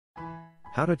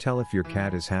How to tell if your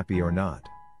cat is happy or not.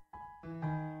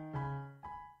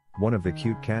 One of the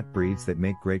cute cat breeds that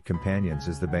make great companions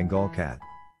is the Bengal cat.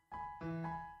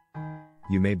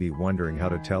 You may be wondering how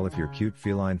to tell if your cute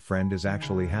feline friend is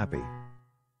actually happy.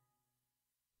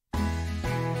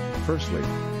 Firstly,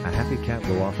 a happy cat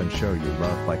will often show you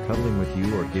love by cuddling with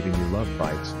you or giving you love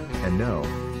bites, and no,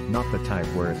 not the type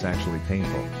where it's actually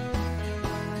painful.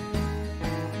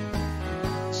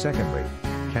 Secondly,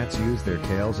 cats use their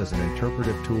tails as an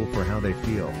interpretive tool for how they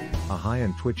feel. A high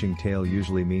and twitching tail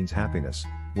usually means happiness,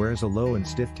 whereas a low and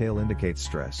stiff tail indicates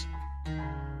stress.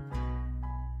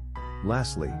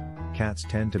 Lastly, cats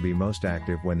tend to be most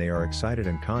active when they are excited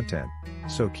and content,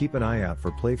 so keep an eye out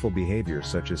for playful behaviors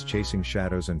such as chasing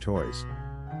shadows and toys.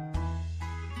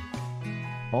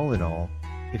 All in all,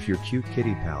 if your cute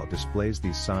kitty pal displays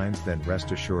these signs, then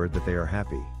rest assured that they are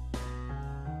happy.